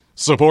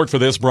Support for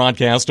this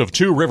broadcast of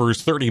Two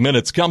Rivers 30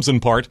 Minutes comes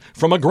in part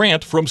from a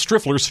grant from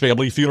Striffler's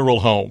Family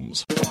Funeral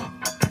Homes.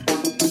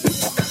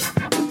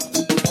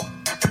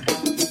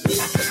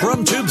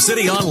 From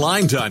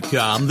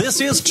TubeCityOnline.com, this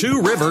is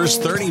Two Rivers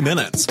 30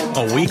 Minutes,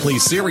 a weekly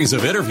series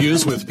of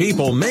interviews with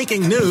people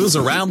making news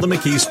around the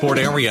McKeesport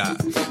area.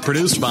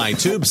 Produced by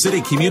Tube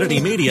City Community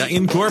Media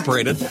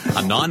Incorporated,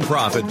 a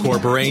nonprofit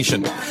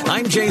corporation.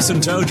 I'm Jason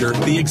Toger,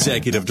 the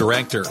Executive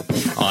Director.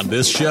 On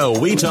this show,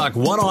 we talk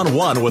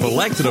one-on-one with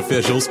elected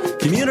officials,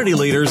 community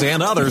leaders,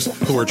 and others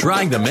who are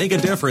trying to make a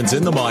difference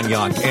in the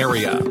Mon-Yough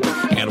area.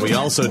 And we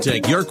also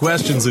take your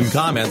questions and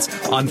comments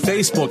on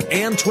Facebook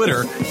and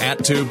Twitter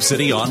at Tube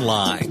City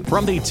Online.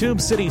 From the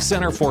Tube City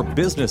Center for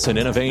Business and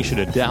Innovation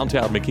in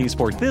downtown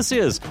McKeesport, this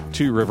is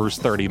Two Rivers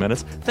 30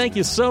 Minutes. Thank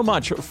you so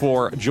much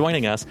for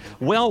joining us.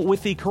 Well,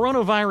 with the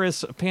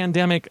coronavirus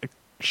pandemic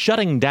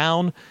shutting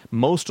down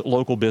most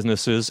local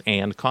businesses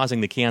and causing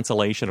the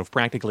cancellation of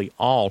practically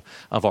all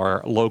of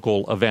our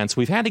local events,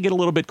 we've had to get a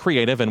little bit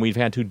creative, and we've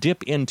had to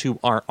dip into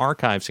our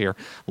archives here.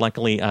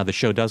 Luckily, the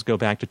show does go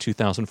back to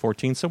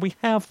 2014, so we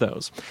have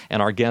those.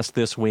 And our guest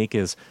this week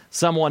is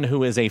someone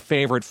who is a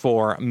favorite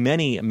for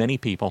many, many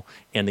people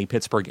in the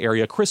Pittsburgh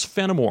area. Chris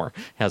Fenimore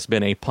has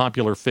been a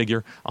popular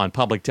figure on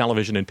public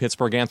television in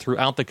Pittsburgh and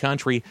throughout the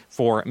country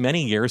for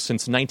many years.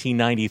 Since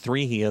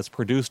 1993, he has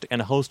produced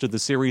and hosted the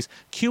series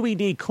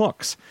QED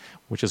Cooks,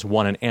 which has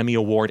won an Emmy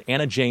Award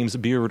and a James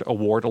Beard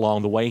Award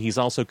along the way. He's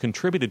also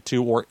contributed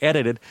to or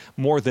edited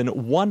more than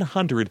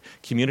 100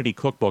 community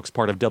cookbooks,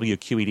 part of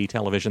WQED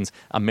Television's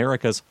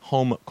America's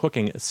Home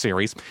Cooking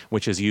series,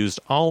 which is used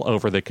all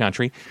over the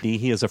country.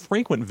 He is a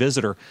frequent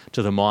visitor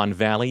to the Mon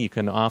Valley. You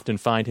can often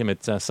find him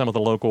at some of the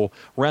local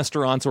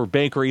restaurants or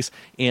bakeries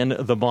in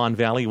the Mon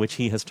Valley, which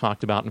he has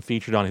talked about and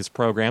featured on his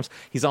programs.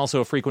 He's also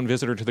a frequent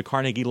visitor to the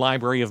Carnegie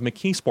Library of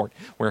McKeesport,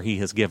 where he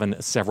has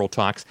given several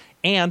talks,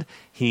 and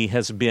he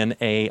has been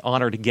an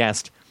honored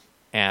guest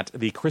at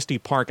the Christie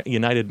Park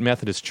United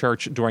Methodist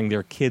Church during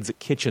their Kids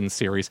Kitchen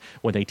series,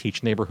 when they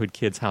teach neighborhood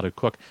kids how to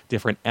cook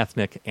different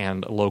ethnic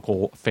and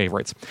local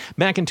favorites.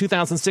 Back in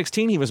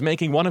 2016, he was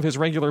making one of his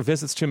regular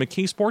visits to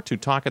McKeesport to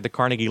talk at the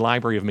Carnegie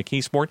Library of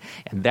McKeesport,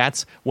 and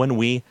that's when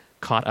we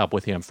caught up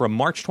with him. From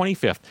March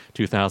 25th,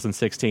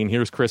 2016,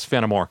 here's Chris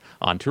Fenimore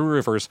on Two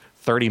Rivers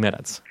 30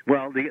 Minutes.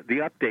 Well, the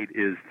update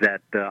is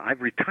that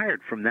I've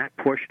retired from that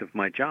portion of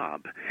my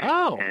job.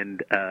 Oh.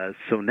 And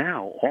so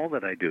now all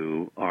that I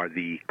do are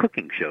the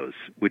cooking shows,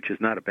 which is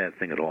not a bad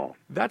thing at all.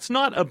 That's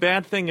not a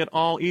bad thing at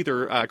all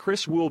either.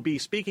 Chris will be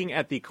speaking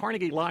at the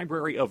Carnegie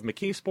Library of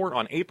McKeesport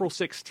on April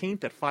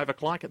 16th at 5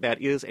 o'clock.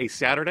 That is a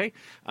Saturday.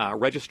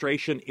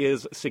 Registration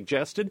is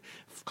suggested.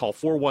 Call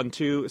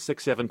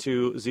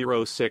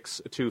 412-672-0625.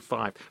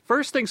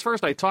 First things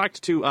first, I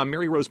talked to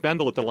Mary Rose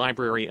Bendel at the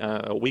library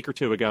a week or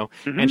two ago,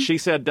 and she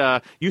said,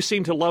 you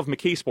seem to love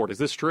McKeesport. Is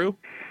this true?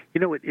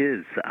 You know, it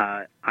is.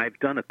 I've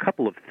done a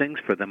couple of things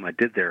for them. I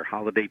did their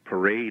holiday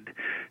parade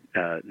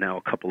now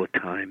a couple of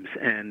times,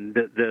 and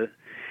the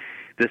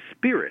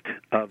spirit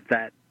of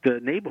that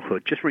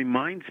neighborhood just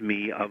reminds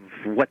me of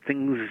what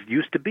things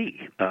used to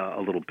be a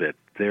little bit.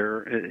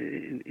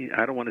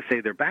 I don't want to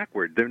say they're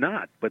backward. They're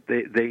not, but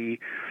they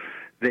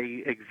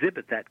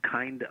exhibit that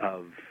kind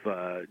of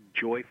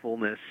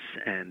joyfulness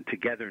and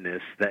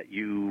togetherness that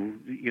you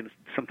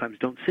sometimes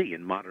don't see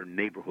in modern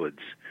neighborhoods.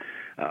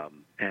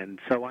 And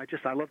so I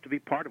love to be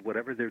part of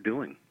whatever they're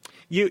doing.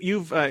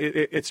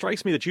 It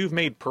strikes me that you've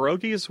made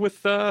pierogies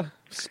with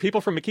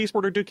people from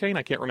McKeesport or Duquesne.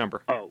 I can't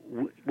remember. Oh,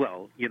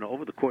 well,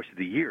 over the course of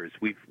the years,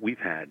 we've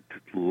had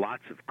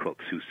lots of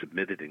cooks who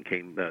submitted and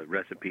came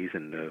recipes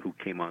and who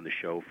came on the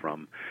show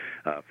from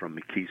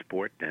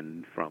McKeesport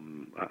and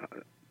from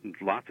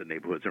lots of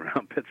neighborhoods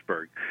around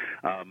Pittsburgh,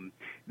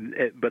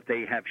 but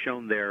they have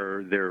shown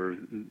their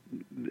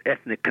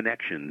ethnic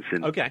connections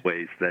in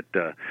ways that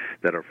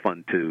are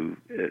fun to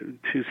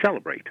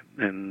celebrate,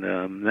 and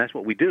that's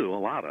what we do a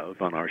lot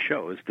of on our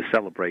show, is to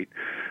celebrate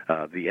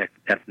the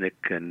ethnic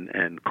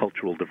and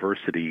cultural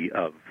diversity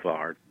of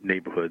our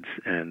neighborhoods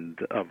and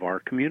of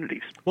our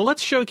communities. Well,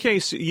 let's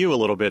showcase you a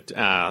little bit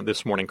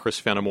this morning, Chris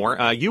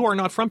Fenimore. You are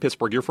not from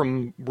Pittsburgh. You're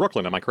from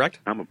Brooklyn, am I correct?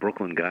 I'm a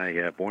Brooklyn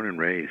guy, born and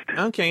raised.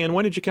 Okay, and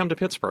when did you come to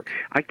Pittsburgh?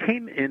 I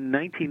came in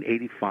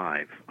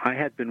 1985. I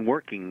had been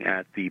working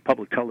at the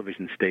public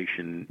television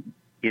station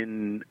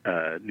in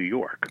New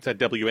York. Is that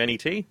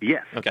WNET?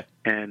 Yes. Okay.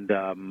 And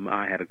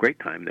I had a great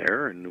time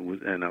there,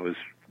 and I was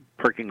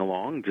perking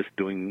along, just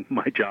doing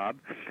my job.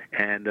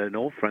 And an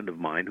old friend of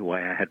mine who I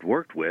had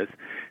worked with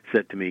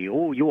said to me,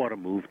 "Oh, you ought to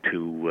move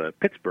to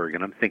Pittsburgh."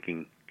 And I'm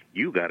thinking,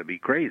 you got to be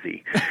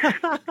crazy.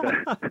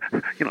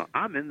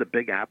 I'm in the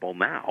Big Apple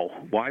now.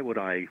 Why would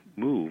I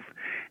move?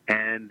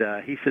 And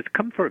he says,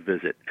 come for a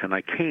visit. And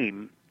I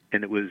came,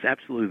 and it was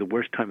absolutely the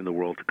worst time in the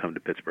world to come to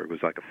Pittsburgh. It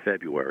was like a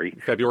February.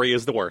 February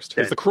is the worst.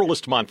 It's the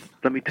cruelest month.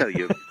 Let me tell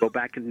you, go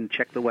back and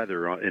check the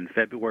weather. In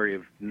February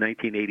of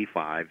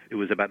 1985, it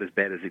was about as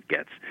bad as it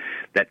gets.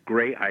 That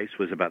gray ice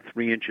was about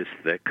 3 inches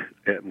thick.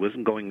 It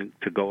wasn't going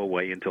to go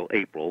away until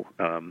April.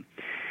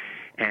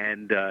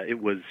 and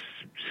it was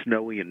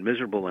snowy and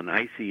miserable and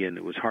icy, and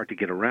it was hard to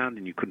get around,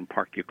 and you couldn't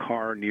park your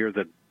car near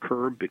the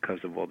curb because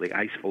of all the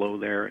ice flow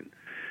there.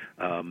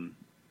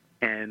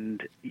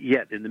 And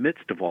yet, in the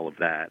midst of all of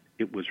that,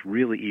 it was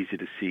really easy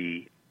to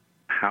see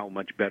how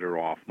much better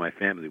off my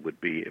family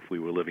would be if we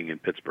were living in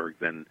Pittsburgh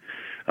than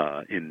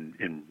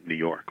in New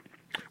York.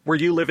 Were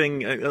you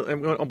living?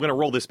 I'm going to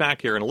roll this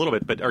back here in a little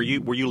bit, but were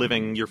you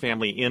living your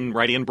family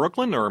right in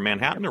Brooklyn or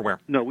Manhattan or where?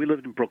 No, we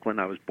lived in Brooklyn.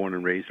 I was born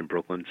and raised in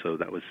Brooklyn, so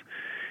that was,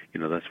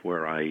 that's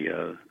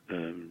where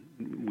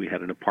we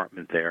had an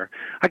apartment there.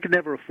 I could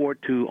never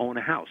afford to own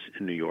a house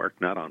in New York,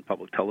 not on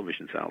public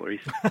television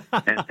salaries,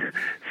 and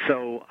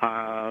so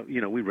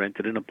we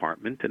rented an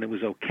apartment, and it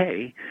was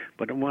okay.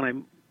 But when I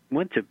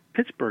went to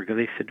Pittsburgh,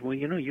 they said, well,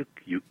 you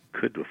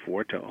could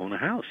afford to own a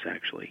house,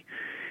 actually.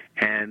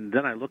 And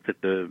then I looked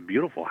at the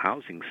beautiful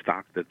housing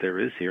stock that there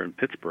is here in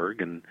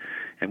Pittsburgh, and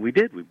we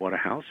did. We bought a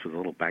house with a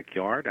little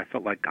backyard. I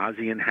felt like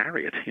Ozzie and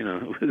Harriet,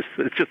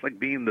 It's just like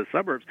being in the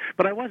suburbs.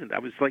 But I wasn't. I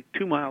was like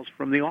 2 miles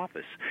from the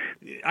office.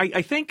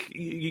 I think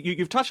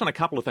you've touched on a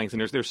couple of things,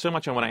 and there's so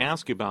much I want to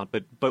ask you about.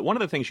 But one of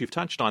the things you've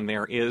touched on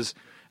there is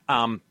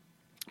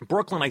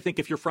Brooklyn. I think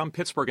if you're from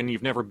Pittsburgh and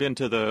you've never been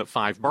to the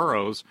 5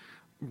 boroughs,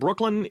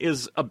 Brooklyn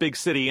is a big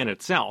city in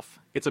itself.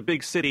 It's a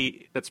big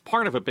city that's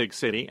part of a big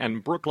city,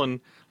 and Brooklyn,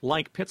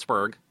 like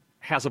Pittsburgh,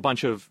 has a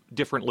bunch of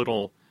different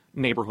little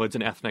neighborhoods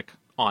and ethnic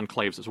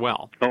enclaves as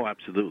well. Oh,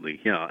 absolutely.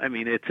 Yeah, I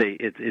mean it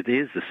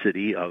is a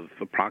city of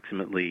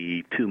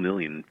approximately 2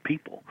 million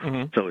people.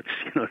 Mm-hmm. So it's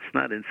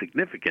not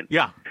insignificant.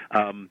 Yeah.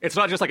 It's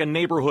not just like a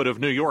neighborhood of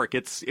New York.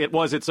 It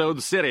was its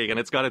own city, and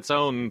it's got its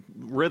own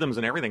rhythms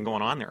and everything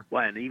going on there.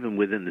 Well, and even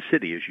within the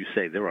city, as you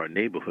say, there are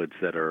neighborhoods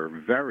that are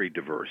very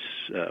diverse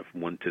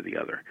from one to the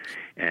other,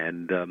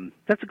 and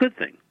that's a good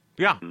thing.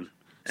 Yeah.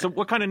 So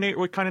what kind of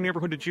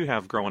neighborhood did you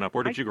have growing up?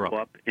 Where did you grow up?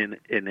 I grew up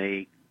in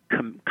a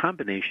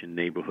combination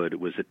neighborhood. It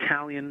was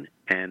Italian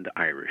and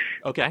Irish.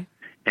 Okay.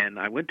 And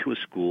I went to a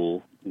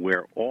school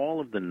where all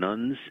of the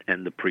nuns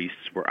and the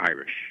priests were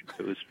Irish.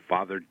 It was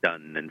Father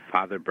Dunn and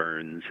Father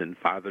Burns and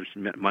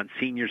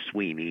Monsignor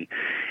Sweeney.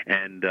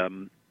 And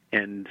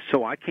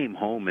so I came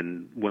home,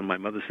 and when my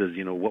mother says,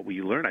 what will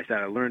you learn? I said,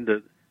 I learned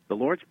the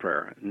Lord's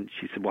Prayer. And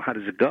she said, well, how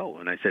does it go?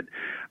 And I said,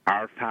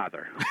 Our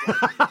Father.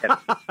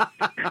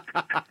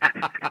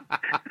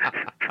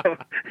 So,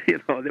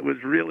 it was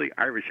really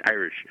Irish.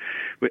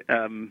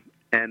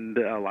 And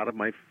a lot of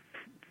my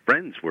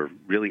friends were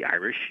really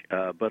Irish,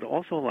 but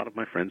also a lot of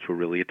my friends were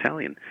really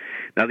Italian.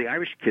 Now, the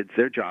Irish kids,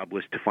 their job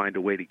was to find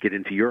a way to get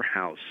into your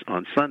house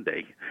on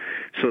Sunday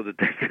so that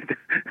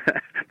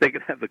they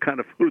could have the kind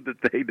of food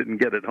that they didn't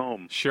get at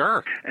home.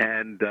 Sure.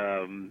 And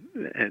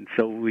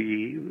so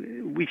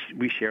we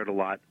shared a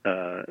lot.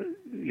 I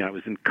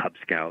was in Cub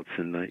Scouts,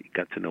 and I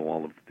got to know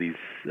all of these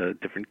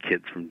different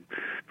kids from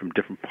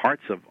different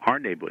parts of our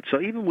neighborhood.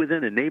 So even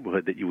within a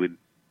neighborhood that you would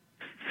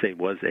say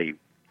was a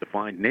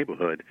defined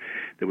neighborhood,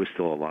 there was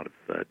still a lot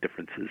of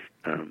differences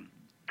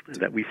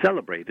that we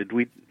celebrated.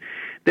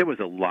 There was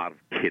a lot of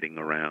kidding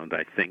around,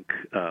 I think,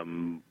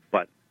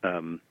 but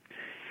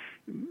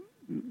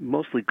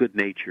mostly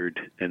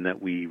good-natured, and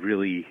that we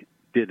really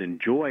did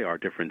enjoy our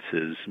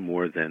differences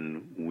more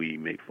than we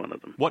made fun of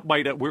them. What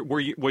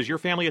was your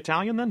family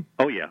Italian then?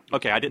 Oh yeah.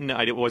 Okay,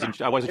 I wasn't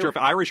sure if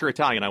Irish or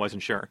Italian. I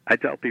wasn't sure. I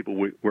tell people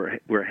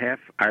we're half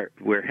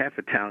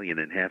Italian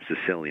and half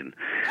Sicilian,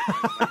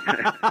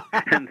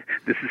 and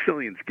the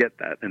Sicilians get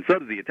that, and so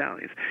do the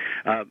Italians.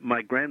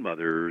 My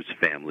grandmother's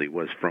family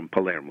was from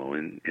Palermo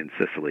in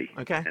Sicily,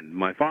 okay, and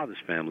my father's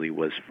family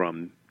was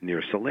from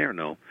near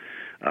Salerno.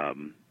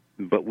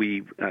 But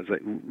we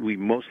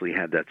mostly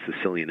had that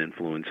Sicilian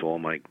influence. All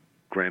my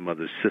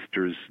grandmother's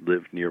sisters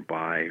lived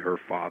nearby. Her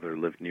father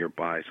lived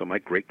nearby. So my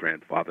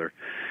great-grandfather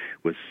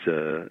was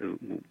the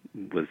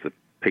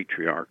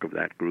patriarch of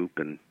that group,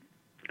 and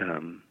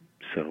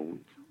so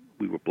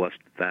we were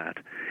blessed with that.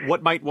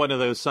 What might one of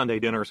those Sunday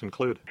dinners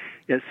include?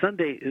 Yeah,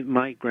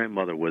 my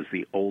grandmother was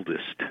the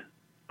oldest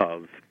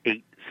of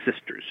 8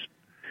 sisters,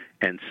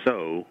 and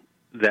so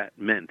that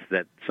meant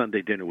that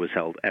Sunday dinner was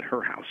held at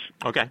her house.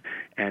 Okay.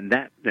 And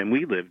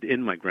we lived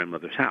in my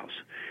grandmother's house.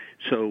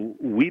 So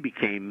we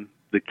became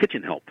the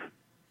kitchen help.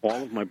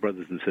 All of my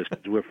brothers and sisters,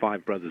 we're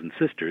 5 brothers and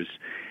sisters,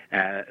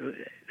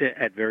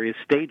 at various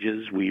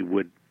stages we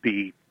would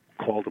be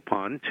called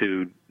upon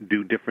to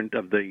do different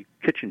of the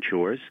kitchen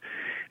chores.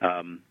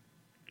 And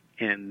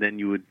then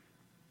you would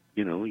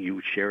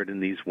share it in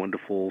these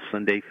wonderful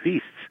Sunday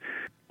feasts.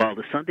 Well,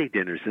 the Sunday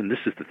dinners, and this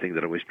is the thing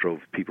that always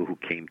drove people who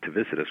came to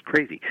visit us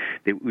crazy,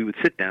 we would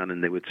sit down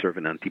and they would serve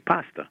an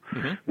antipasta,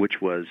 mm-hmm.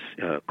 which was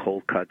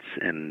cold cuts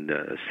and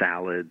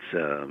salads,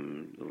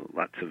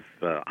 lots of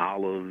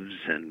olives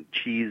and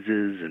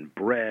cheeses and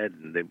bread,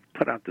 and they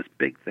put out this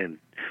big thing,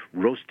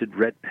 roasted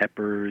red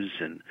peppers,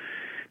 and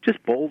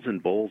just bowls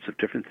and bowls of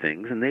different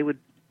things, and they would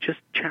just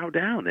chow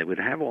down. They would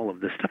have all of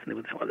this stuff, and they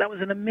would say, well, that was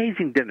an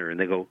amazing dinner, and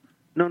they go,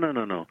 no,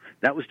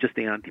 that was just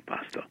the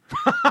antipasto.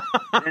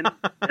 And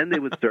then they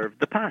would serve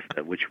the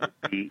pasta, which would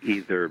be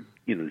either,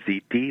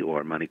 ziti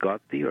or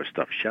manicotti or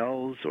stuffed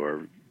shells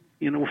or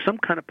some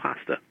kind of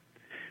pasta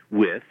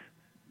with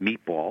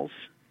meatballs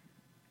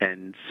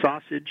and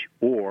sausage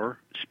or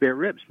spare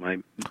ribs. My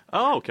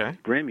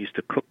Graham used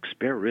to cook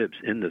spare ribs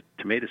in the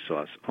tomato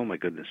sauce. Oh my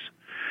goodness.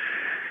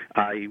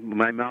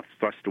 My mouth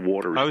starts to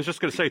water. I was just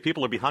going to say,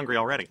 people would be hungry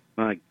already.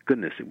 My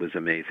goodness, it was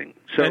amazing.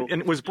 So,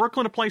 and was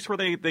Brooklyn a place where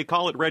they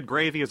call it red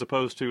gravy as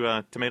opposed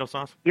to tomato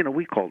sauce?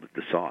 We called it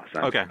the sauce.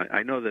 Okay.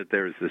 I know that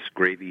there's this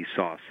gravy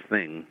sauce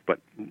thing, but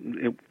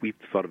we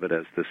thought of it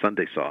as the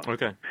Sunday sauce.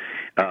 Okay.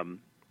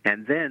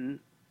 And then,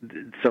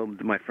 so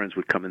my friends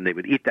would come and they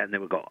would eat that, and they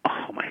would go,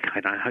 "Oh my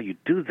God, how you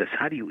do this?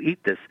 How do you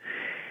eat this?"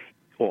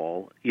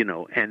 All,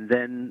 and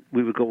then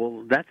we would go,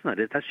 "Well, that's not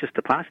it. That's just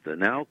the pasta.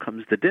 Now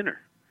comes the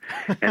dinner."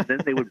 And then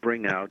they would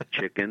bring out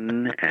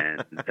chicken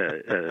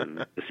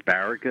and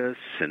asparagus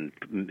and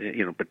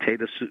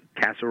potato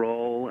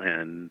casserole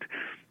and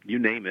you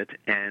name it,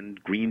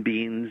 and green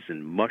beans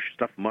and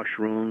stuffed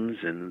mushrooms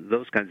and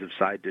those kinds of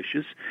side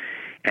dishes.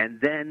 And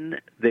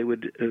then they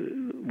would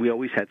we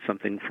always had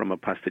something from a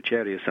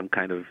pasticceria, some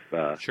kind of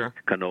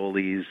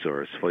cannolis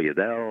or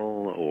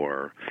sfogliatelle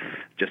or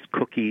just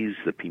cookies.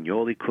 The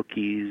pignoli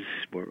cookies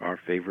were our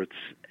favorites,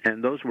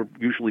 and those were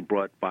usually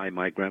brought by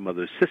my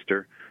grandmother's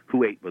sister,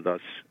 who ate with us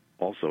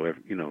also.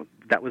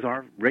 That was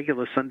our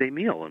regular Sunday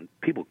meal, and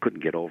people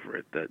couldn't get over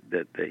it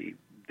that they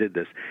did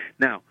this.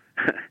 Now,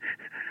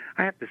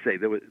 I have to say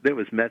there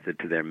was method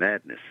to their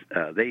madness.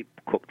 They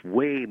cooked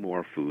way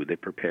more food. They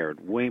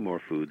prepared way more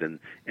food than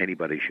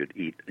anybody should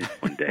eat in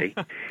one day.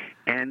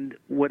 And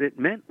what it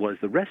meant was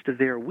the rest of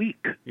their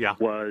week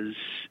was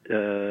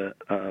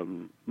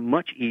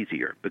much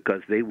easier,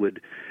 because they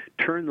would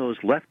turn those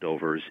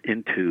leftovers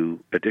into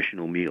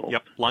additional meals.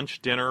 Yep,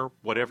 lunch, dinner,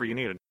 whatever you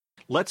needed.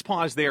 Let's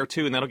pause there,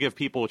 too, and that'll give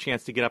people a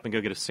chance to get up and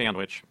go get a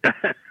sandwich.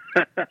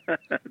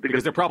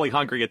 Because they're probably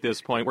hungry at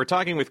this point. We're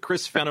talking with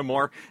Chris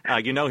Fenimore.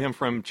 You know him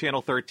from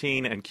Channel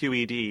 13 and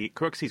QED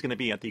Crooks. He's going to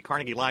be at the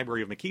Carnegie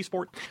Library of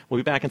McKeesport. We'll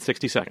be back in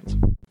 60 seconds.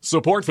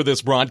 Support for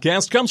this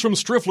broadcast comes from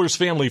Striffler's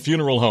Family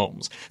Funeral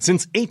Homes.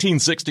 Since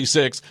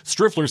 1866,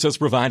 Striffler's has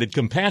provided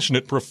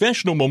compassionate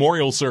professional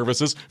memorial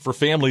services for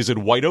families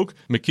in White Oak,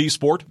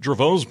 McKeesport,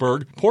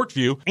 Dravosburg,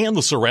 Portview, and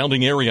the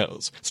surrounding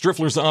areas.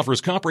 Striffler's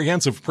offers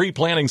comprehensive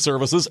pre-planning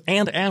services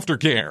and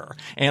aftercare.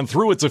 And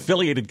through its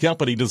affiliated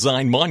company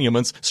Design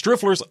Monuments,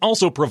 Striffler's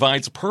also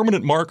provides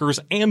permanent markers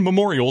and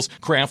memorials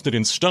crafted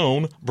in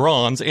stone,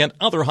 bronze, and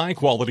other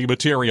high-quality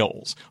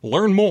materials.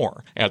 Learn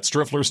more at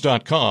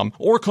strifflers.com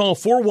or call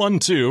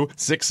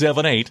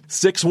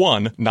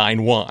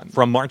 412-678-6191.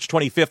 From March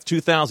 25th,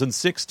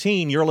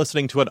 2016, you're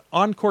listening to an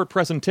encore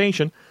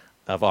presentation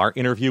of our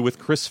interview with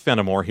Chris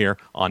Fenimore here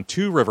on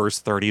Two Rivers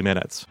 30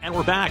 Minutes. And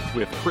we're back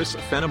with Chris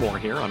Fenimore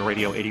here on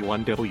Radio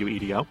 81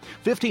 WEDO,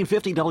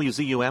 1550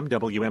 WZUM,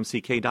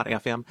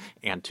 WMCK.FM,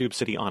 and Tube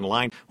City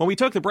Online. When we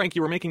took the break,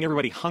 you were making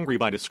everybody hungry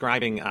by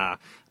describing a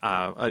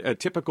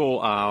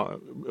typical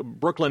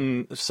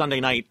Brooklyn Sunday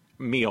night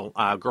meal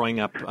growing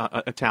up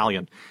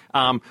Italian.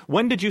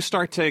 When did you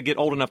start to get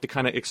old enough to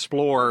kind of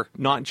explore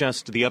not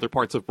just the other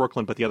parts of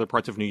Brooklyn, but the other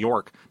parts of New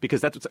York? Because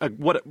that's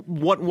what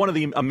one of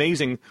the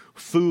amazing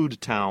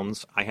food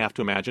towns, I have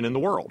to imagine, in the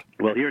world.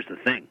 Well, here's the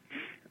thing.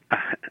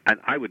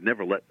 And I would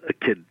never let a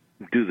kid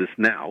do this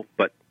now,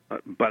 but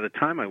by the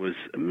time I was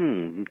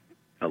 11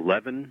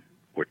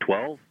 or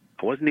 12,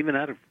 I wasn't even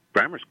out of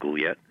grammar school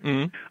yet.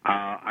 Mm-hmm.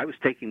 I was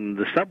taking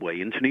the subway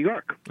into New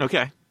York.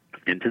 Okay.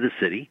 Into the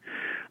city.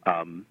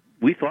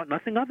 We thought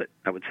nothing of it.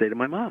 I would say to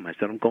my mom, I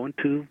said, I'm going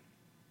to,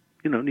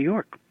 New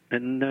York.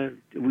 And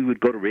we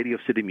would go to Radio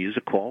City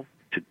Music Hall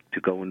to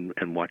go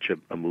and watch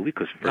a movie,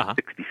 because for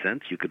 60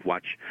 cents you could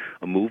watch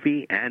a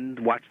movie and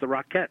watch the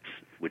Rockettes,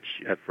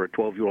 which for a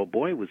 12-year-old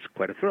boy was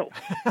quite a thrill.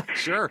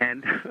 Sure.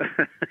 And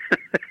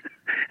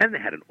and they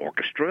had an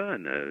orchestra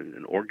and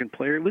an organ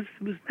player. It was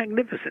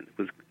magnificent.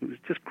 It was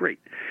just great.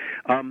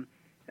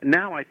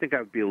 Now I think I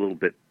would be a little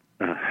bit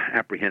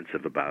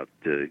apprehensive about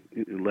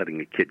letting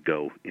a kid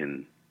go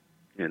in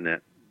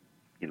that,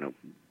 in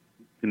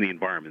the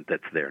environment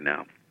that's there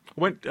now.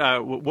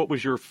 What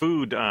was your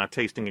food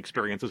tasting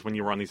experiences when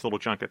you were on these little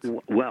junkets?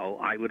 Well,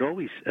 I would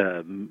always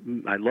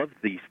I loved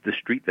the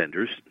street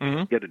vendors.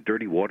 Mm-hmm. Get a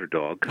dirty water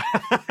dog.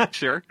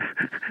 Sure.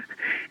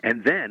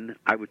 And then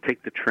I would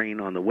take the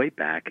train on the way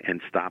back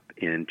and stop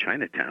in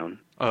Chinatown.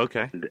 Oh,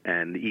 okay.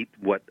 And eat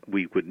what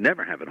we would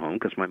never have at home,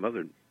 because my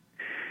mother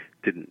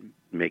didn't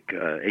make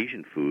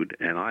Asian food,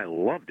 and I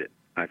loved it.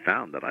 I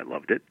found that I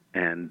loved it,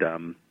 and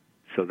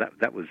so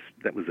that was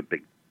a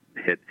big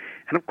hit.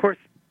 And of course,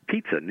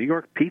 pizza, New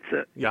York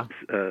pizza, yeah,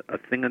 a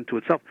thing unto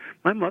itself.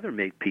 My mother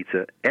made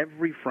pizza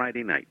every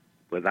Friday night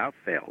without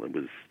fail.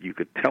 You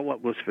could tell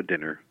what was for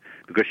dinner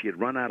because she had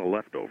run out of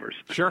leftovers.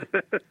 Sure.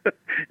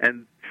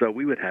 And so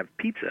we would have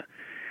pizza.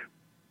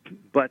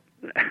 But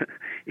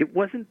it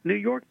wasn't New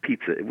York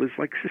pizza. It was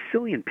like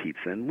Sicilian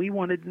pizza, and we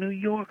wanted New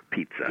York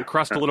pizza. The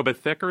crust a little bit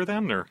thicker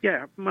then, or?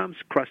 Yeah, Mom's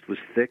crust was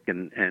thick,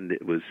 and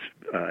it was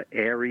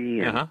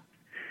airy, and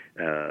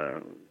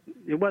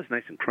it was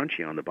nice and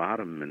crunchy on the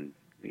bottom, and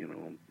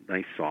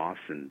nice sauce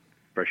and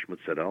fresh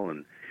mozzarella,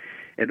 and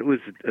And it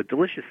was a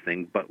delicious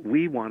thing, but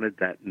we wanted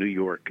that New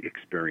York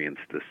experience,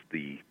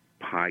 the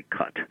pie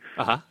cut.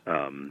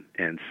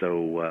 And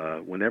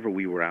so whenever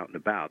we were out and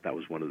about, that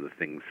was one of the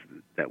things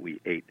that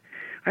we ate.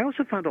 I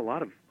also found a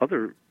lot of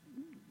other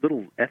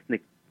little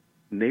ethnic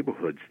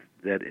neighborhoods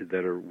that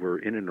were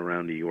in and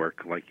around New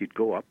York. Like you'd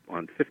go up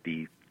on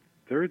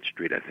 53rd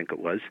Street, I think it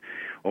was,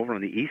 over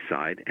on the east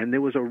side, and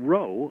there was a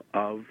row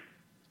of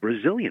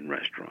Brazilian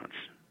restaurants.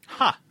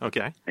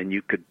 Okay. And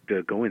you could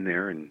go in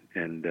there and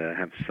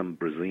have some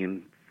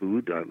Brazilian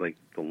food. Like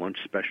the lunch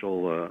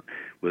special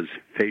was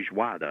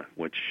feijoada,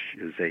 which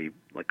is a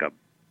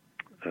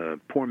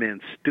poor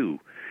man's stew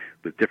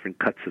with different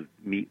cuts of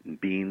meat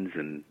and beans,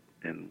 and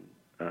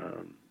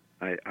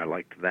I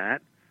liked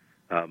that.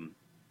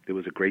 There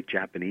was a great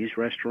Japanese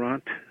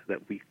restaurant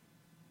that we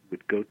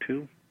would go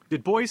to.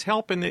 Did boys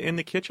help in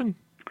the kitchen?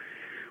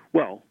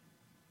 Well,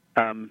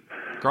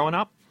 growing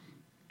up,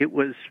 it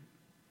was.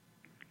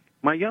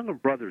 My younger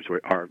brothers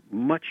are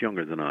much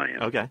younger than I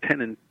am. Okay.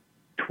 10 and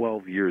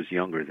 12 years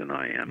younger than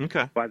I am.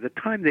 Okay. By the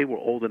time they were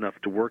old enough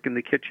to work in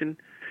the kitchen,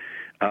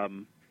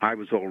 I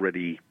was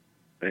already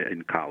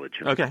in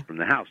college from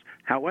the house.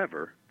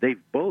 However,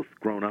 they've both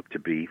grown up to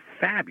be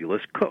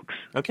fabulous cooks.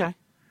 Okay.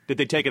 Did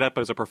they take it up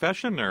as a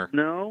profession, or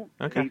no?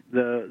 Okay.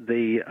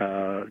 They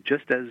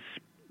just as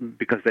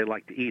because they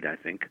like to eat, I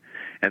think,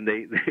 and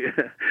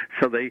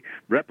so they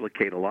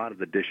replicate a lot of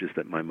the dishes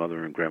that my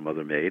mother and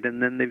grandmother made,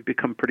 and then they've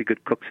become pretty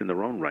good cooks in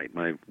their own right.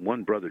 My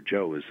one brother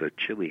Joe is a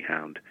chili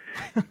hound,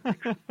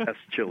 best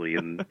chili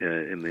on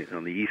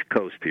the East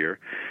Coast here,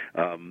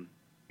 and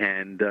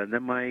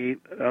then my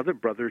other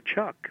brother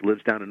Chuck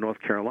lives down in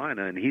North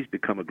Carolina, and he's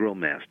become a grill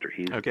master.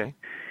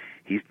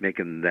 He's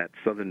making that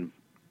Southern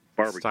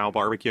style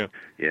barbecue.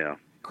 Yeah.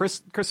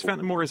 Chris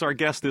Fenimore is our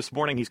guest this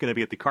morning. He's going to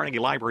be at the Carnegie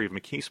Library of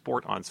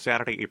McKeesport on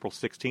Saturday, April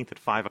 16th at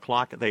 5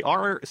 o'clock. They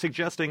are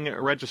suggesting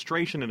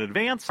registration in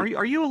advance.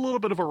 Are you a little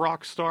bit of a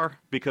rock star?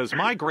 Because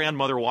my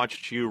grandmother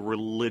watched you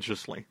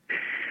religiously.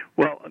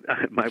 Well,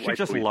 my wife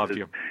just loved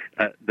you.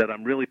 That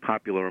I'm really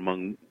popular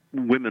among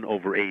women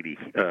over 80.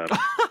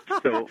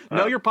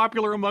 No, you're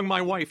popular among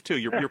my wife, too.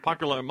 You're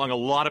popular among a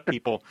lot of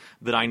people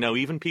that I know,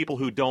 even people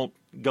who don't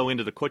go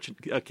into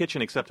the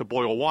kitchen except to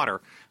boil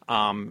water,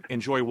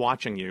 enjoy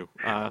watching you.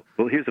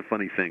 Well, here's a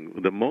funny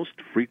thing. The most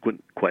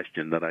frequent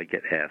question that I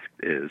get asked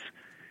is,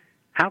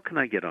 how can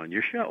I get on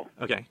your show?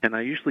 Okay. And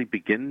I usually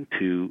begin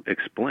to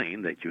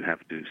explain that you have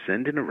to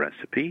send in a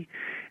recipe,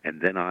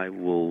 and then I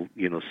will,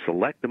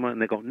 select them,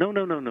 and they go,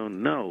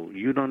 no,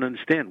 you don't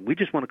understand. We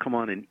just want to come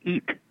on and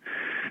eat.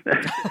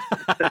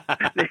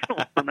 They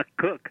don't want to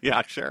cook.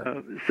 Yeah,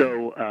 sure.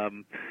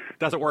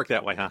 Doesn't work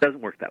that way, huh?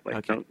 Doesn't work that way.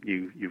 Okay. No,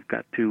 you've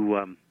got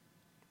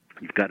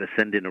to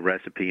send in a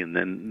recipe, and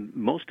then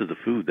most of the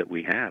food that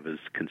we have is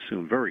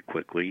consumed very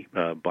quickly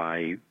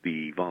by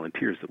the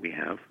volunteers that we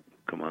have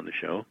come on the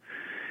show,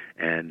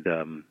 and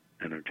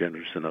are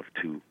generous enough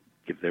to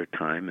give their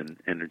time and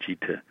energy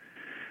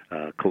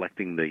to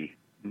collecting the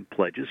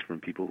pledges from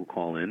people who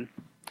call in.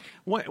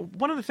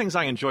 One of the things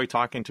I enjoy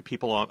talking to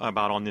people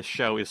about on this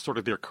show is sort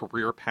of their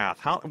career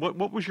path.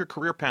 What was your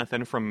career path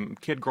then, from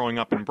kid growing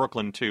up in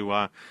Brooklyn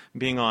to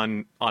being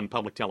on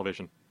public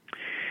television?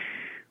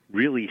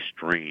 Really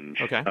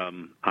strange. Okay.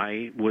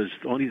 I was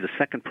only the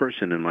second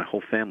person in my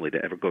whole family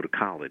to ever go to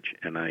college,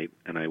 and I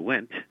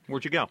went.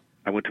 Where'd you go?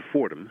 I went to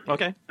Fordham.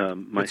 Okay.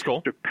 My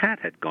sister Pat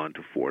had gone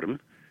to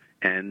Fordham,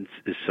 and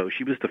so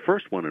she was the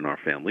first one in our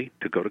family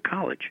to go to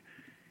college,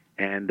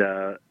 and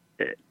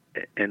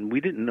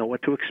we didn't know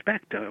what to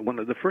expect.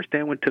 The first day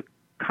I went to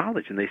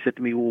college, and they said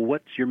to me, "Well,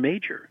 what's your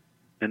major?"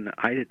 And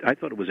I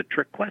thought it was a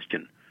trick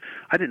question.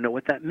 I didn't know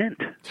what that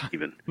meant,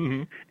 even.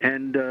 Mm-hmm.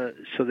 And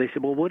so they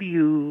said, well, what are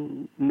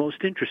you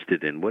most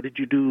interested in? What did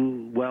you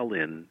do well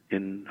in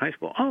high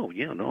school? Oh,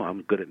 yeah, no,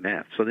 I'm good at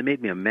math. So they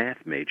made me a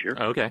math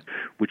major, okay,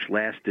 which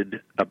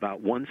lasted about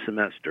one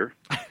semester,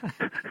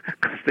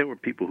 because there were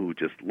people who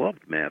just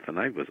loved math, and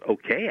I was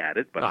okay at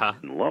it, but I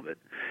didn't love it.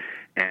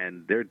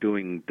 And they're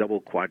doing double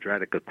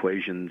quadratic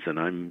equations, and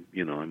I'm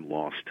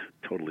lost,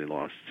 totally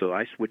lost. So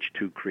I switched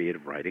to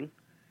creative writing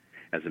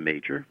as a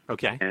major.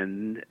 Okay.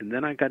 And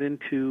then I got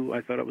into, I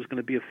thought I was going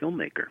to be a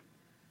filmmaker.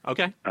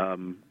 Okay.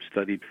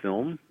 Studied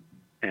film,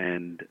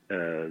 and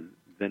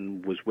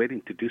then was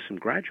waiting to do some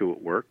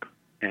graduate work,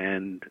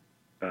 and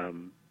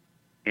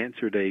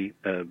answered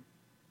an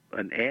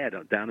ad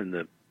down in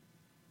the,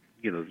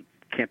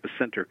 campus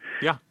center,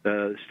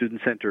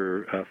 student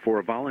center, for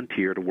a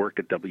volunteer to work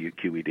at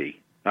WQED.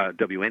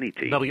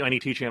 WNET.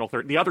 WNET Channel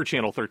 13. The other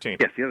Channel 13.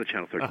 Yes, the other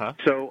Channel 13. Uh-huh.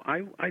 So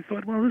I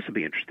thought, well, this would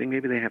be interesting.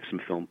 Maybe they have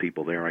some film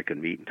people there I could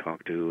meet and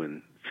talk to.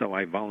 And so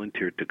I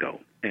volunteered to go.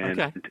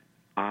 And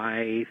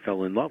I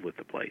fell in love with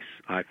the place.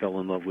 I fell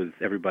in love with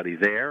everybody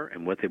there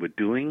and what they were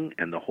doing.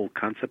 And the whole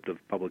concept of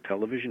public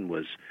television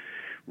was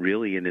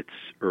really in its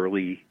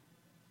early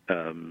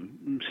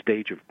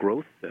stage of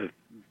growth.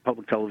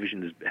 Public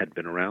television had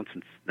been around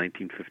since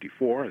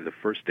 1954. The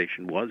first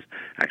station was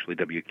actually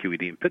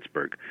WQED in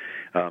Pittsburgh.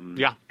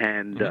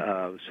 And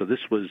so this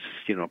was,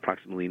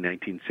 approximately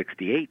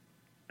 1968,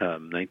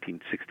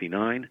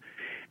 1969.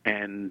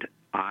 and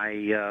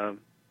I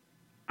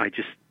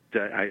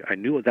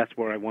knew that's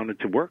where I wanted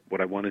to work,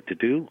 what I wanted to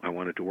do. I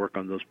wanted to work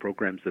on those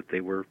programs that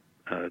they were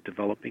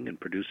developing and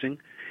producing,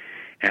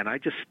 and I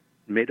just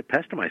made a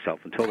pest of myself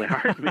until they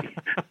hired me.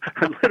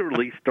 I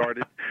literally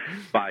started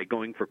by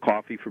going for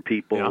coffee for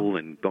people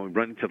and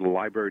running to the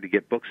library to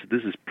get books.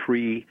 This is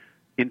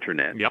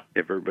pre-internet. Yep.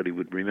 If everybody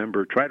would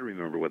try to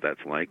remember what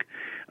that's like,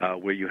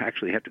 where you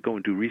actually have to go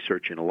and do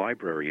research in a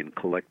library and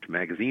collect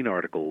magazine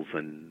articles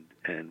and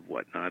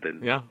whatnot.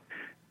 And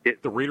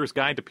the Reader's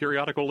Guide to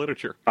Periodical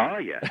Literature. Oh,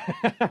 yes.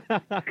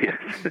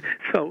 Yes.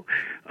 So,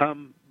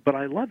 but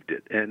I loved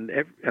it,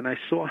 and I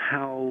saw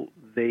how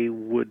they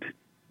would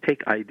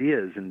take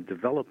ideas and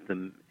develop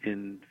them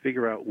and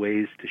figure out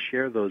ways to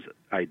share those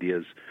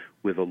ideas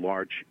with a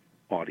large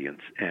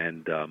audience.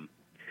 And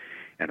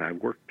I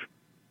worked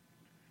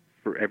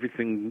for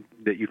everything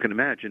that you can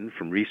imagine,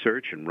 from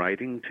research and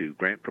writing to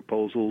grant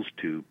proposals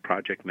to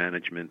project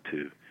management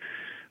to,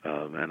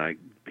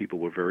 people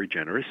were very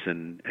generous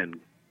and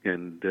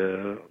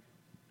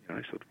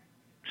I sort of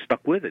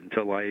stuck with it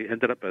until I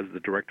ended up as the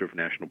Director of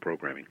National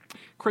Programming.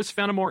 Chris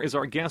Fenimore is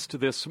our guest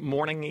this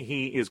morning.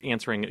 He is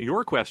answering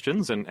your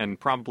questions, and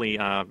probably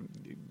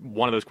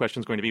one of those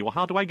questions is going to be, well,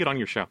 how do I get on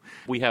your show?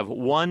 We have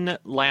one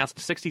last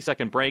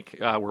 60-second break.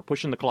 We're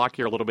pushing the clock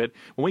here a little bit.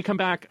 When we come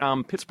back,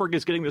 Pittsburgh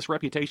is getting this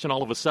reputation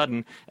all of a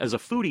sudden as a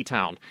foodie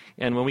town.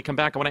 And when we come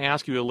back, I want to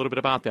ask you a little bit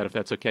about that, if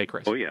that's okay,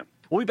 Chris. Oh, yeah.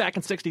 We'll be back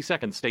in 60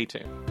 seconds. Stay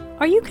tuned.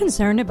 Are you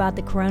concerned about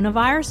the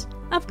coronavirus?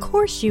 Of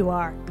course you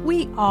are.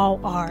 We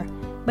all are.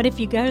 But if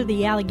you go to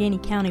the Allegheny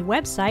County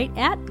website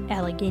at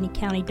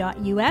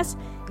AlleghenyCounty.us,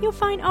 you'll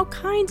find all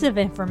kinds of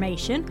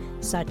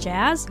information, such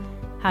as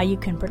how you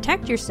can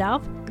protect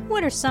yourself,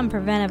 what are some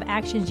preventive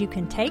actions you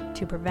can take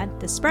to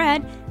prevent the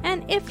spread,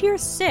 and if you're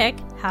sick,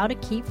 how to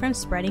keep from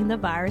spreading the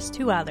virus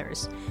to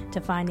others. To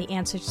find the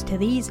answers to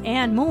these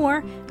and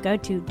more, go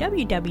to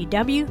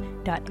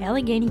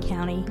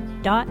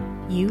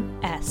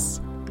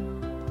www.AlleghenyCounty.us.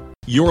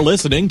 You're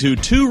listening to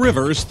Two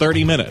Rivers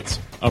 30 Minutes,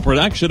 a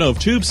production of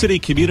Tube City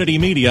Community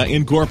Media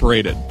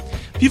Incorporated.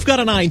 If you've got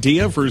an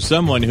idea for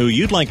someone who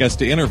you'd like us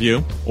to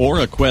interview,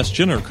 or a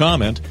question or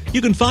comment,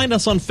 you can find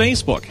us on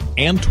Facebook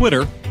and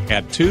Twitter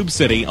at Tube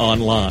City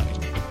Online.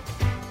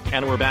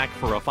 And we're back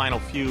for a final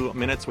few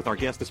minutes with our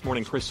guest this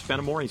morning, Chris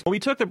Fenimore. When we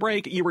took the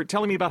break, you were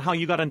telling me about how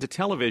you got into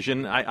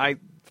television. I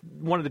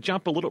wanted to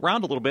jump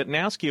around a little bit and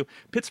ask you,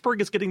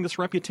 Pittsburgh is getting this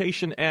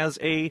reputation as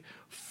a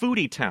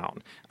foodie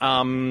town.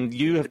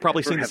 You have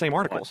probably seen the same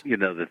articles. You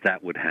know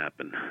that would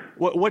happen.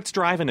 What's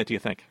driving it, do you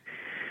think?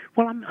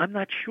 Well, I'm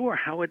not sure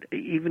how it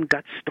even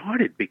got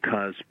started,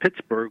 because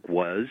Pittsburgh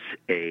was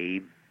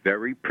a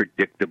very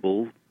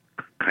predictable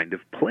kind of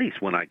place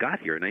when I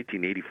got here in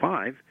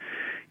 1985.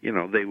 You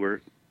know, they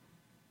were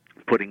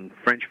putting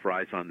French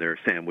fries on their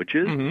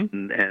sandwiches,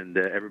 and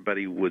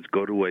everybody would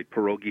go to a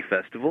pierogi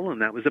festival,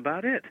 and that was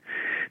about it.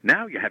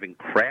 Now you're having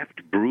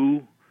craft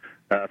brew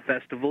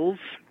festivals,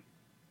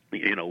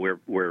 you know, where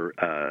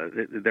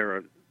there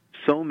are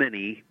so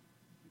many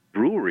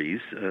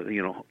breweries,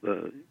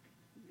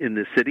 in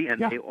the city,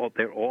 and they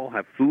all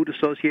have food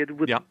associated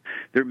with them.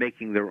 They're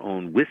making their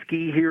own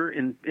whiskey here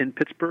in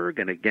Pittsburgh,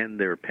 and again,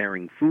 they're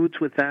pairing foods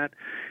with that.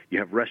 You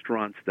have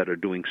restaurants that are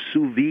doing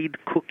sous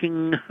vide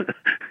cooking.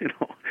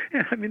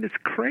 I mean, it's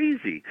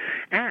crazy.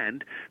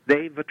 And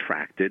they've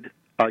attracted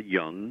a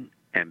young,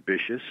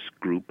 ambitious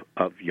group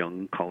of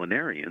young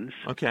culinarians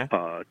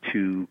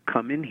to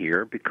come in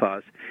here,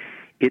 because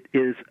it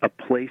is a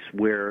place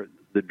where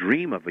the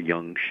dream of a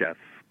young chef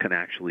can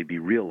actually be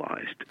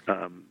realized.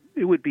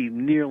 It would be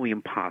nearly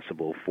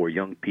impossible for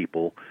young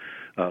people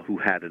who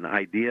had an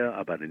idea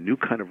about a new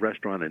kind of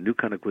restaurant, a new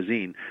kind of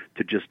cuisine,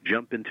 to just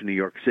jump into New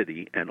York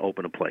City and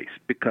open a place,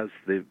 because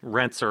the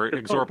rents are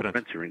exorbitant.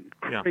 Rents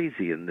are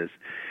crazy in this.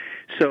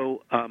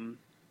 So, and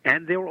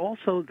there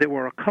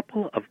were a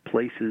couple of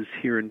places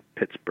here in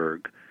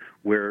Pittsburgh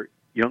where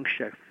young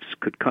chefs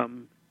could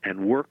come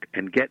and work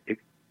and get a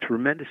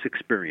tremendous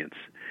experience.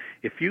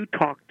 If you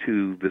talk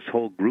to this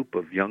whole group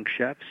of young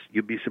chefs,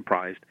 you'd be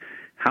surprised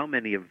how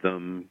many of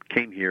them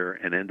came here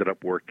and ended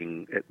up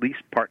working at least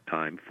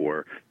part-time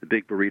for the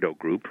Big Burrito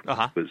Group.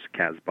 It was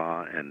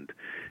Casbah and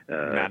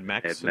Mad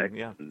Mex,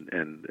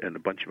 and a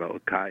bunch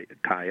of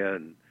Kaya,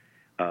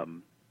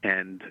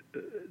 and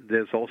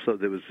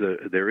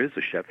there is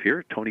a chef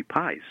here, Tony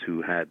Pies,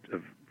 who had a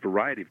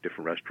variety of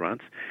different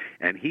restaurants,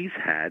 and he's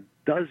had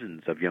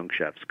dozens of young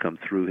chefs come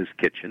through his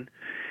kitchen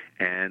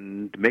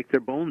and make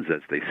their bones,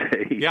 as they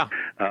say.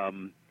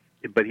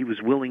 But he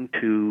was willing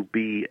to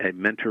be a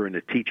mentor and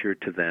a teacher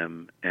to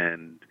them.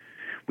 And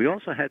we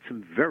also had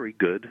some very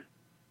good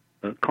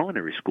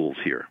culinary schools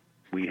here.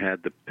 We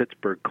had the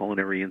Pittsburgh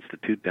Culinary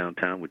Institute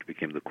downtown, which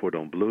became the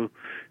Cordon Bleu.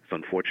 So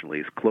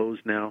unfortunately, it's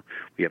closed now.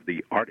 We have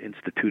the Art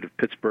Institute of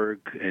Pittsburgh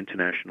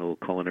International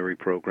Culinary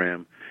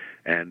Program.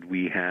 And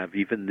we have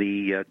even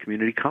the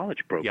community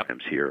college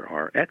programs here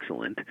are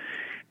excellent.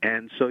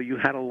 And so you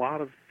had a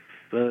lot of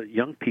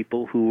young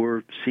people who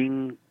were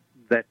seeing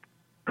that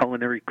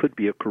culinary could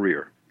be a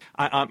career,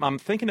 I'm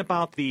thinking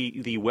about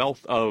the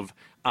wealth of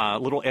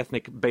little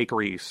ethnic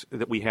bakeries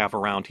that we have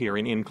around here,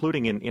 and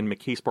including in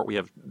McKeesport. We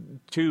have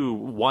two,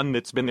 one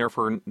that's been there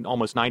for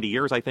almost 90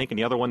 years, I think, and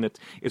the other one that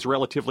is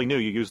relatively new.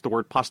 You used the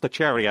word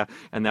pasticceria,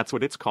 and that's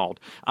what it's called.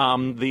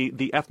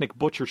 The ethnic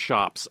butcher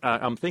shops.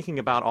 I'm thinking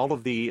about all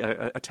of the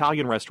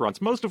Italian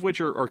restaurants, most of which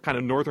are kind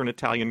of northern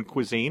Italian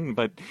cuisine,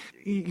 but,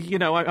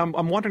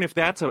 I'm wondering if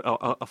that's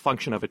a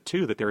function of it,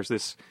 too, that there's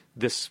this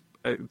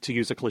to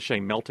use a cliche,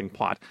 melting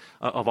pot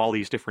of all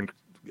these different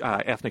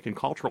ethnic and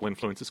cultural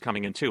influences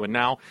coming in, too. And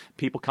now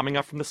people coming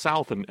up from the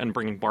South and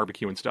bringing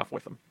barbecue and stuff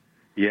with them.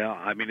 Yeah,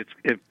 I mean,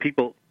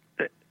 people...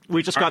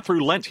 We just got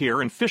through Lent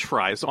here and fish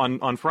fries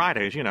on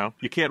Fridays, You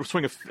can't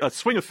swing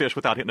a fish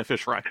without hitting a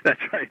fish fry. That's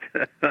right.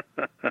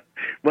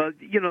 Well,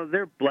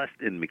 they're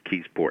blessed in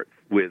McKeesport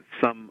with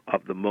some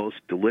of the most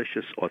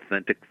delicious,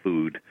 authentic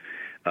food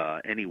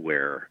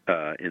anywhere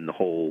in the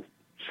whole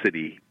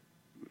city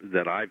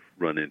that I've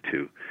run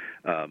into.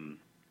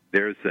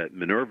 There's that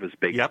Minerva's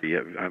Bakery.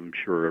 Yep. I'm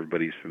sure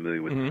everybody's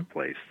familiar with this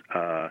place.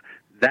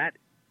 That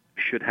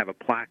should have a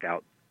plaque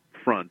out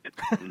front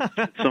from the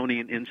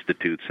Smithsonian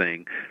Institute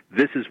saying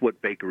this is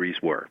what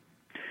bakeries were,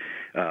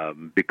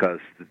 because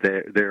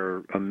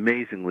they're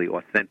amazingly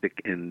authentic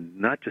in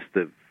not just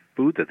the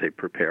food that they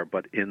prepare,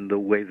 but in the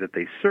way that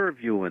they serve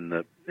you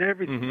and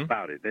everything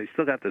about it. They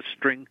still got the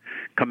string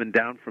coming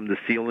down from the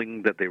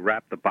ceiling that they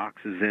wrap the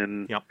boxes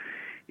in. Yep.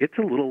 It's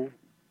a little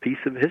piece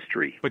of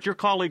history. But your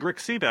colleague Rick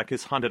Seebeck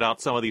has hunted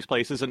out some of these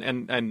places,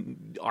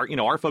 and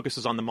our focus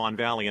is on the Mon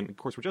Valley, and of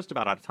course we're just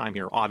about out of time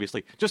here,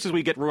 obviously. Just as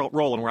we get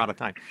rolling, we're out of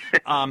time.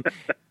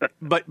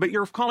 But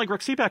your colleague Rick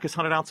Seebeck has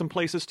hunted out some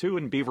places too,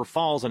 in Beaver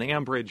Falls and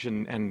Ambridge,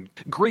 and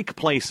Greek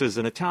places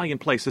and Italian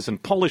places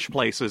and Polish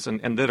places,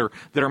 and that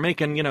are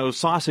making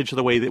sausage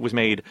the way that it was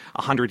made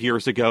 100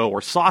 years ago,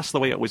 or sauce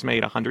the way it was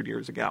made 100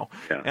 years ago.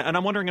 Yeah. And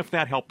I'm wondering if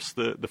that helps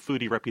the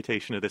foodie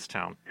reputation of this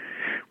town.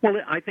 Well,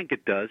 I think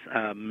it does.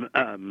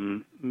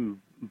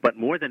 But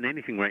more than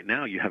anything right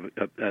now, you have,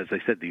 as I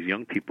said, these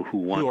young people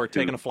who are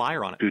taking a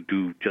flyer on it. To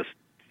do just,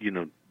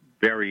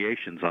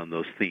 variations on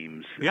those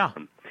themes. Yeah.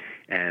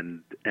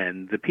 And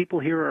the people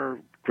here are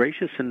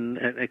gracious and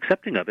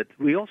accepting of it.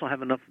 We also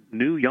have enough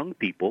new young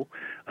people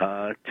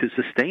to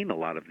sustain a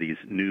lot of these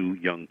new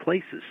young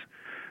places.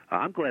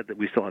 I'm glad that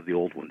we still have the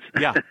old ones.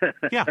 Yeah,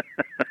 yeah.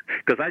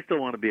 Because I still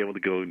want to be able to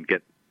go and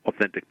get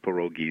authentic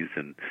pierogies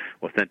and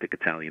authentic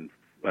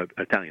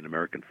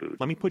Italian-American food.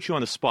 Let me put you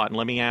on the spot, and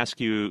let me ask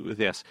you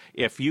this.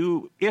 If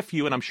you,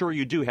 and I'm sure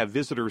you do, have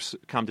visitors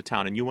come to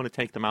town and you want to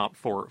take them out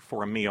for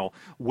a meal,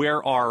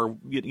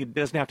 it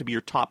doesn't have to be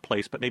your top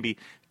place, but maybe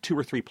 2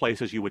 or 3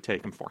 places you would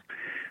take them for?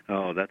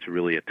 Oh, that's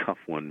really a tough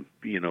one,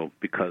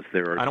 because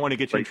there are... I don't want to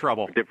get you in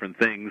trouble. Different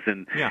things,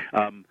 and...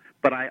 Yeah.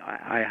 But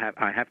I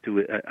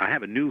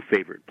have a new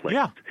favorite place,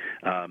 yeah.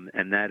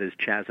 And that is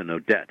Chaz and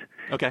Odette.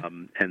 Okay.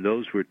 And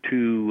those were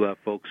two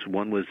folks.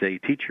 One was a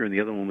teacher, and the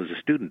other one was a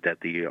student at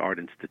the Art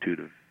Institute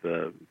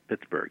of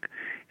Pittsburgh.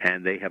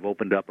 And they have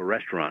opened up a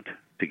restaurant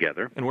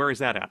together. And where is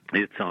that at?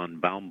 It's on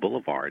Baum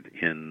Boulevard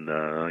in,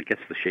 I guess,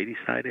 the Shady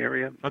Side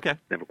area. Okay.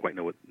 Never quite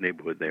know what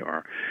neighborhood they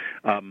are.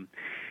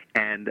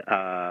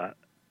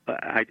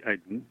 I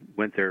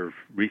went there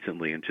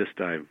recently, and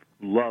I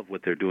love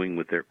what they're doing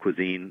with their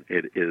cuisine.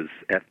 It is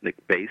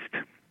ethnic-based,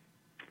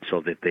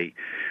 so that they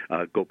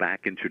go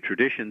back into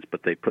traditions,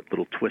 but they put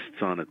little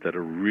twists on it that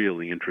are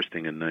really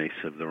interesting and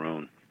nice of their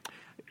own.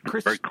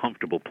 Chris, very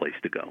comfortable place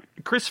to go.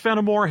 Chris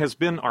Fenimore has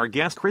been our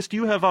guest. Chris, do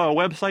you have a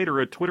website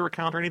or a Twitter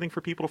account or anything for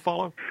people to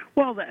follow?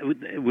 Well,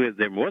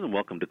 they're more than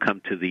welcome to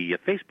come to the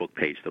Facebook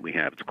page that we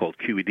have. It's called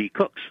QED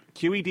Cooks.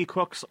 QED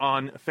Cooks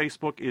on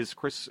Facebook is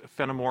Chris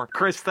Fenimore.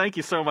 Chris, thank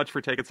you so much for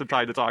taking some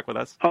time to talk with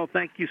us. Oh,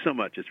 thank you so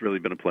much. It's really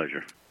been a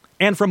pleasure.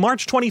 And from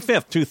March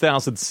 25th,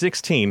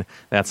 2016,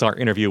 that's our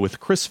interview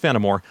with Chris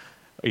Fenimore,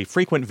 a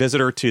frequent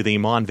visitor to the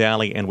Mon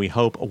Valley, and we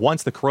hope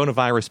once the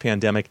coronavirus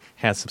pandemic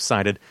has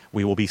subsided,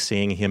 we will be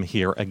seeing him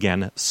here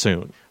again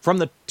soon. From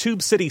the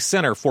Tube City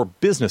Center for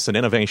Business and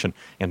Innovation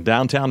in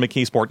downtown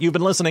McKeesport, you've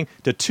been listening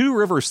to Two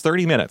Rivers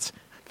 30 Minutes.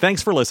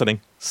 Thanks for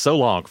listening. So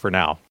long for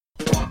now.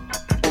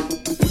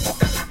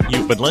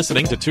 You've been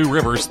listening to Two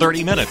Rivers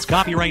 30 Minutes,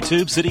 copyright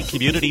Tube City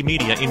Community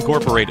Media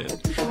Incorporated.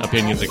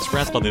 Opinions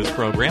expressed on this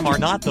program are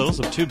not those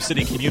of Tube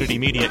City Community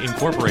Media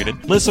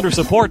Incorporated. Listener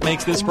support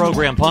makes this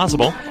program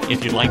possible.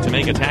 If you'd like to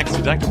make a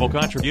tax-deductible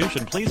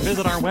contribution, please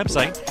visit our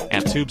website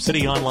at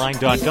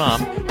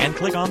tubecityonline.com and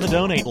click on the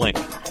donate link.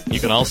 You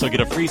can also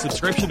get a free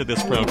subscription to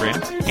this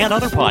program and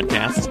other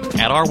podcasts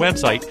at our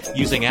website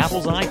using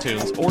Apple's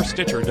iTunes or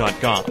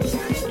Stitcher.com.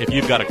 If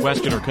you've got a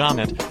question or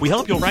comment, we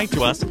hope you'll write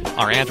to us.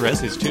 Our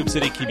address is Tube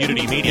City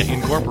Community Media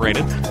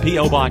Incorporated,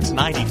 P.O. Box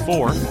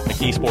 94,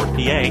 McKeesport,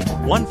 PA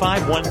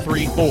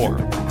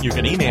 15134. You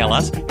can email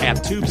us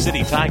at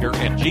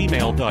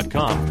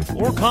tubecitytiger@gmail.com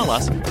or call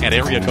us at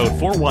area code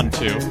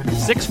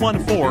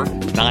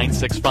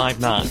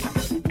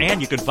 412-614-9659.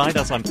 And you can find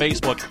us on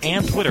Facebook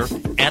and Twitter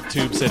at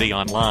Tube City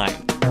Online.